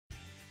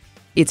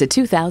It's a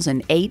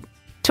 2008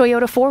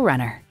 Toyota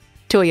 4Runner.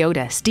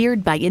 Toyota,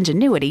 steered by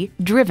ingenuity,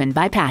 driven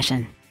by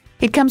passion.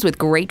 It comes with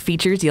great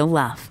features you'll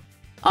love.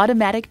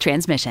 Automatic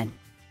transmission,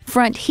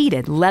 front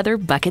heated leather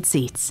bucket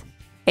seats,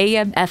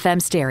 AM/FM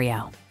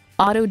stereo,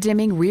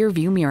 auto-dimming rear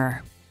view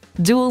mirror,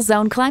 dual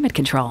zone climate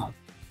control,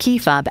 key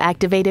fob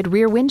activated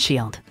rear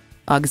windshield,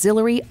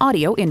 auxiliary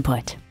audio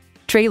input,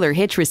 trailer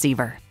hitch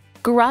receiver,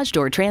 garage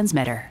door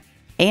transmitter,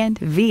 and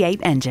V8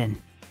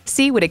 engine.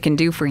 See what it can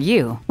do for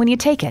you when you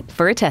take it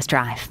for a test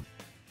drive.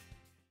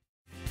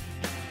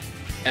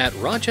 At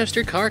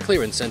Rochester Car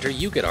Clearance Center,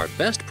 you get our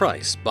best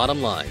price,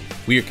 bottom line.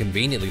 We are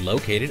conveniently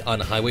located on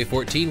Highway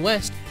 14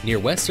 West near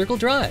West Circle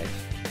Drive.